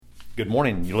Good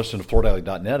morning. You listen to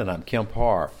FloorDaily.net, and I'm Kemp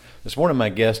Harr. This morning, my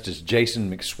guest is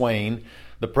Jason McSwain,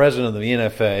 the president of the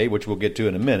NFA, which we'll get to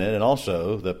in a minute, and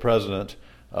also the president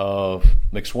of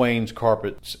McSwain's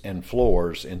Carpets and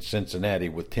Floors in Cincinnati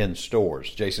with 10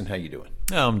 stores. Jason, how you doing?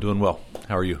 Oh, I'm doing well.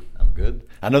 How are you? I'm good.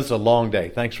 I know it's a long day.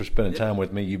 Thanks for spending time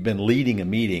with me. You've been leading a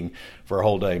meeting for a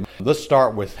whole day. Let's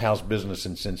start with how's business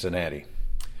in Cincinnati.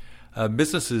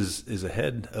 Business is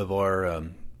ahead of our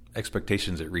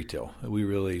expectations at retail. We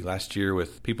really, last year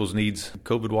with people's needs,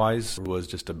 COVID-wise, was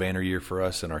just a banner year for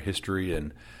us in our history,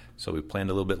 and so we planned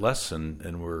a little bit less,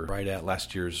 and we're right at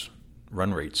last year's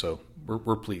run rate, so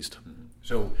we're pleased.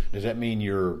 So does that mean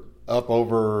you're up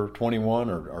over 21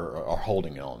 or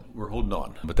holding on? We're holding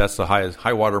on, but that's the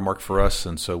high water mark for us,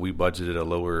 and so we budgeted a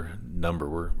lower number.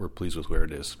 We're pleased with where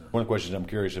it is. One of the questions I'm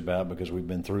curious about, because we've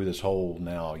been through this whole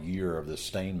now year of this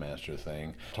Stainmaster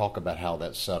thing, talk about how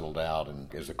that settled out,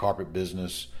 and is the carpet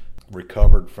business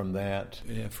recovered from that?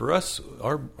 Yeah, for us,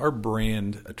 our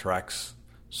brand attracts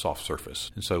soft surface,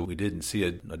 and so we didn't see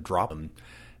a drop, and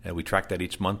we track that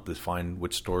each month to find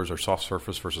which stores are soft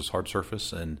surface versus hard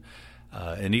surface, and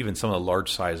even some of the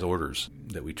large size orders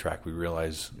that we track, we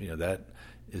realize that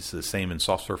is the same in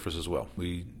soft surface as well.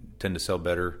 We tend to sell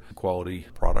better quality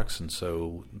products, and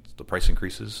so the price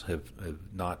increases have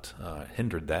not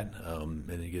hindered that. And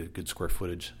you get good square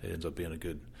footage. It ends up being a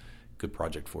good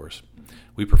project for us.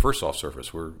 We prefer soft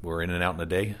surface. We're in and out in a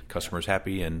day. Customers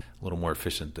happy and a little more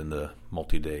efficient than the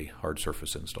multi-day hard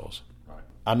surface installs.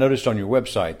 I noticed on your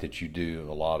website that you do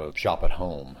a lot of shop at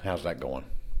home. How's that going?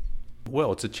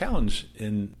 Well, it's a challenge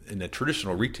in a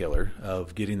traditional retailer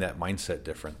of getting that mindset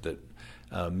different. That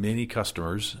many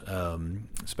customers,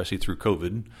 especially through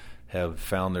COVID, have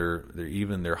found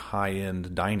their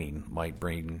high-end dining might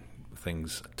bring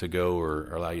things to go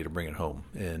or allow you to bring it home.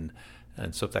 And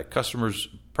so if that customer's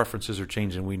preferences are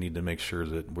changing, we need to make sure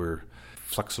that we're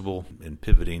flexible in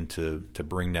pivoting to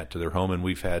bring that to their home. And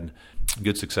we've had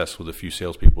good success with a few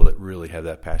salespeople that really have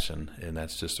that passion, and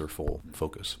that's just their full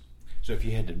focus. So if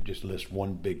you had to just list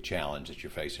one big challenge that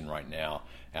you're facing right now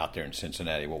out there in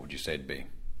Cincinnati, what would you say it'd be?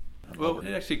 Well,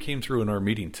 it actually came through in our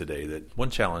meeting today that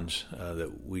one challenge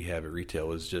that we have at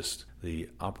retail is just the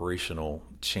operational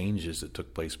changes that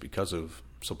took place because of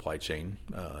supply chain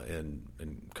and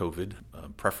COVID,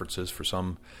 preferences for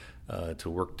some to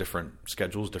work different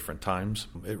schedules, different times.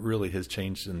 It really has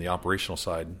changed in the operational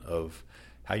side of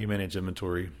how you manage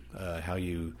inventory, how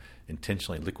you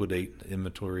intentionally liquidate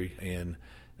inventory, and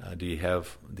do you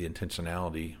have the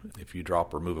intentionality, if you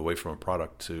drop or move away from a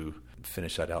product, to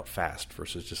finish that out fast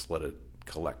versus just let it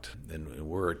collect? And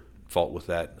we're at fault with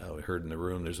that. We heard in the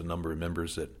room there's a number of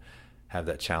members that have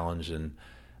that challenge, and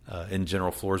in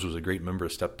General Floors was a great member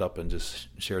that stepped up and just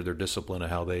shared their discipline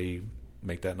of how they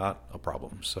make that not a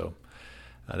problem. So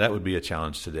that would be a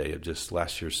challenge today of just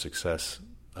last year's success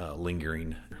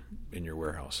lingering in your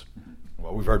warehouse.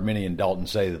 Well, we've heard many in Dalton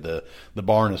say that the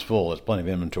barn is full. There's plenty of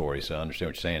inventory, so I understand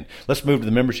what you're saying. Let's move to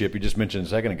the membership you just mentioned a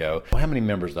second ago. How many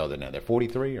members are there now? They're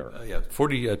 43? Or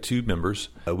 42 members.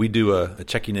 We do a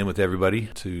checking in with everybody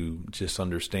to just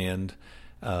understand.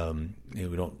 We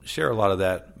don't share a lot of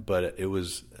that, but it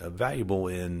was valuable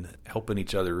in helping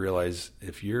each other realize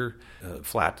if you're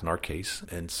flat, in our case,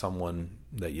 and someone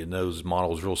that know's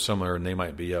model is real similar and they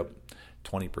might be up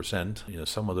 20%,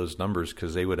 some of those numbers,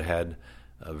 because they would have had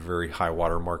a very high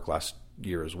water mark last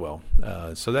year as well.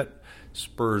 So that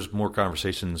spurs more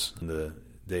conversations in the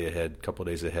day ahead, couple of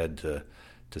days ahead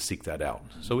to seek that out.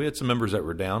 So we had some members that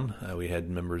were down. We had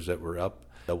members that were up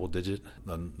double digit,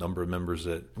 a number of members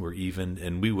that were even,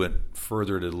 and we went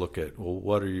further to look at, well,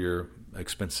 what are your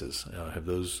expenses? Have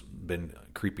those been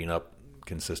creeping up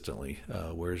consistently?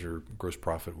 Where's your gross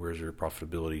profit? Where's your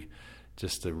profitability?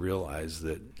 Just to realize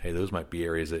that, hey, those might be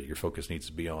areas that your focus needs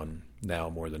to be on now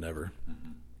more than ever.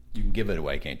 You can give it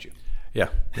away, can't you? Yeah.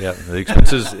 The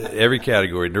expenses, every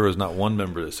category, there was not one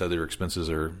member that said their expenses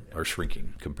are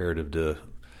shrinking comparative to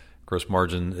gross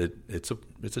margin.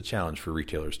 It's a challenge for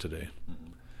retailers today.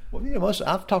 Well,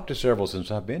 I've talked to several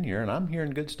since I've been here, and I'm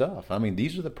hearing good stuff. I mean,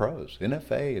 these are the pros.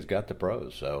 NFA has got the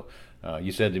pros. So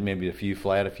you said there may be a few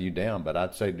flat, a few down, but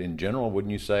I'd say in general,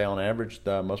 wouldn't you say on average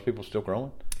most people still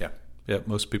growing? Yeah,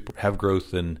 most people have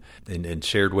growth in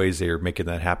shared ways. They are making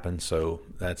that happen. So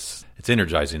it's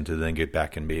energizing to then get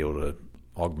back and be able to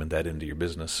augment that into your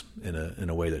business in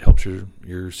a way that helps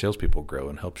your salespeople grow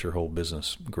and helps your whole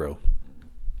business grow.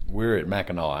 We're at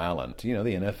Mackinac Island. The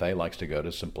NFA likes to go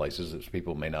to some places that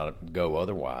people may not go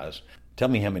otherwise. Tell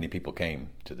me how many people came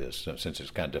to this, since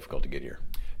it's kind of difficult to get here.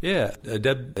 Yeah,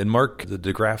 Deb and Mark, the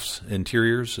DeGraff's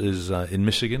Interiors is in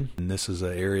Michigan, and this is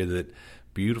an area that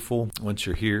beautiful once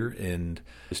you're here, and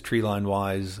it's tree line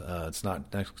wise. It's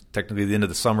not technically the end of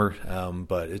the summer,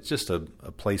 but it's just a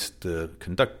place to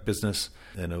conduct business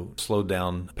in a slowed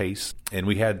down pace. And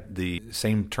we had the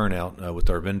same turnout with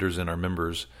our vendors and our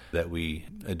members that we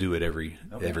do at every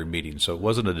meeting. So it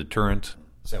wasn't a deterrent.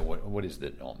 So what is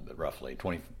it on roughly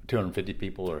 250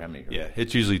 people or how many? Yeah,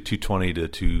 it's usually 220 to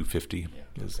 250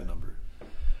 is the number.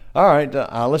 All right,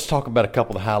 let's talk about a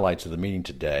couple of the highlights of the meeting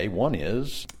today. One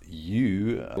is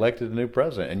you elected a new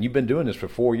president, and you've been doing this for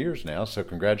 4 years now, so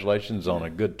congratulations on a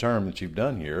good term that you've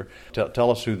done here. Tell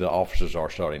us who the officers are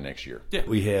starting next year. Yeah,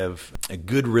 we have a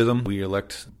good rhythm. We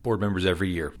elect board members every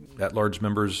year. At-large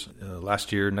members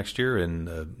last year, next year,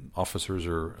 and officers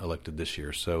are elected this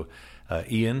year. So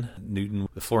Ian Newton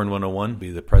with Florin 101 will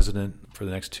be the president for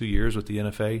the next 2 years with the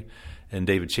NFA, and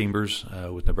David Chambers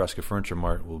with Nebraska Furniture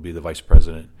Mart will be the vice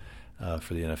president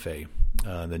for the NFA.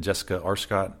 Then Jessica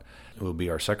Arscott will be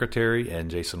our secretary, and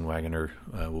Jason Wagoner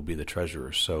will be the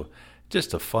treasurer. So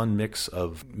just a fun mix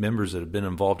of members that have been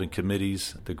involved in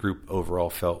committees. The group overall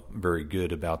felt very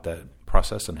good about that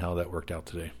process and how that worked out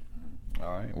today.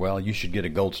 All right. Well, you should get a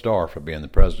gold star for being the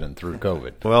president through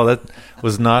COVID. Well, that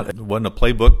wasn't a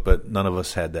playbook, but none of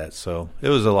us had that. So it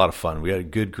was a lot of fun. We had a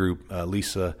good group.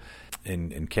 Lisa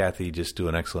and Kathy just do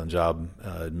an excellent job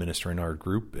administering our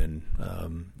group, and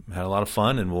had a lot of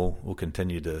fun, and we'll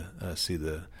continue to see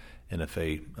the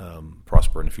NFA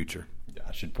prosper in the future.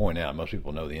 I should point out, most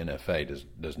people know the NFA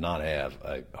does not have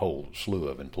a whole slew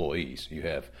of employees. You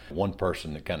have one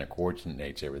person that kind of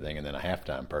coordinates everything, and then a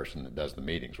halftime person that does the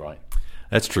meetings, right?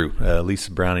 That's true.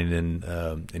 Lisa Browning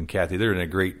and Kathy, they're in a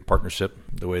great partnership,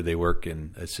 the way they work,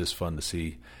 and it's just fun to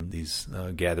see these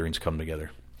gatherings come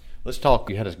together. Let's talk.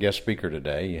 You had a guest speaker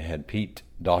today. You had Pete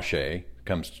Daucher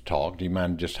comes to talk. Do you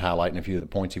mind just highlighting a few of the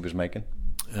points he was making?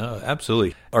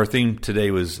 Absolutely. Our theme today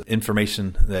was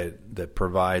information that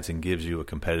provides and gives you a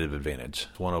competitive advantage.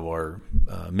 One of our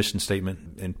mission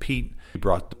statement. And Pete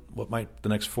brought what might the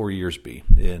next 4 years be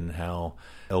in how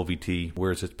LVT,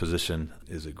 where's its position?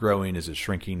 Is it growing? Is it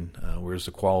shrinking? Where's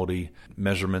the quality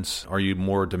measurements? Are you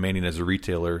more demanding as a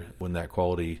retailer when that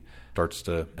quality starts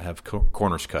to have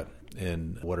corners cut?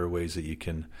 And what are ways that you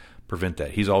can prevent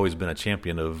that? He's always been a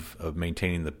champion of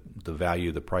maintaining the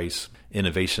value, the price,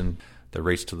 innovation. The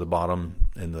race to the bottom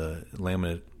in the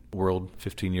laminate world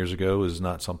 15 years ago is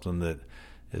not something that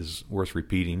is worth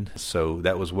repeating. So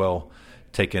that was well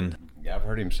taken. Yeah, I've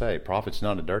heard him say profit's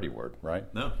not a dirty word, right?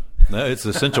 No, it's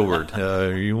an essential word.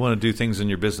 You want to do things in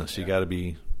your business, you got to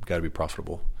be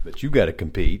profitable. But you've got to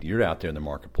compete. You're out there in the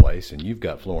marketplace, and you've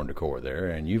got Floor and Decor there,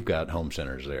 and you've got home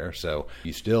centers there. So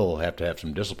you still have to have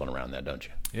some discipline around that, don't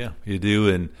you? Yeah, you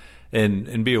do,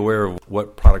 and be aware of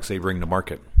what products they bring to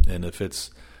market, and if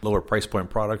it's lower price point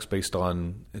products based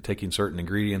on taking certain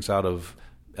ingredients out of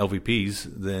LVPs,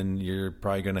 then you're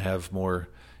probably going to have more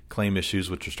claim issues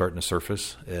which are starting to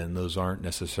surface, and those aren't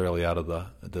necessarily out of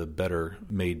the better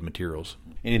made materials.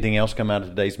 Anything else come out of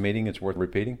today's meeting that's worth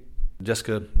repeating?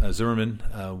 Jessica Zimmerman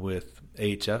with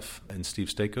AHF and Steve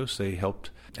Stakos, they helped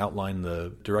outline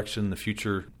the direction, the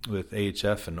future with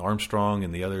AHF and Armstrong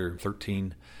and the other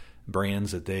 13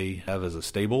 brands that they have as a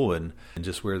stable, and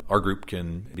just where our group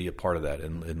can be a part of that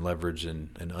and leverage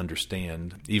and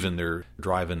understand even their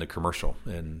drive into commercial.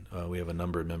 And we have a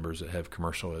number of members that have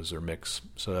commercial as their mix,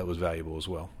 so that was valuable as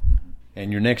well.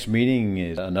 And your next meeting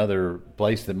is another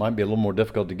place that might be a little more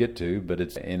difficult to get to, but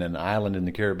it's in an island in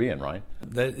the Caribbean, right?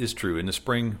 That is true. In the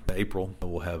spring, April,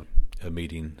 we'll have a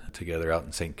meeting together out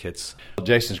in St. Kitts. Well,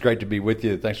 Jason, it's great to be with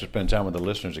you. Thanks for spending time with the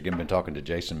listeners. Again, been talking to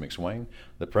Jason McSwain,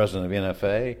 the president of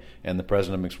NFA and the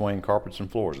president of McSwain Carpets and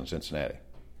Floors in Cincinnati.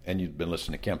 And you've been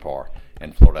listening to Kemp Harr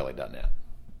and FloorDaily.net.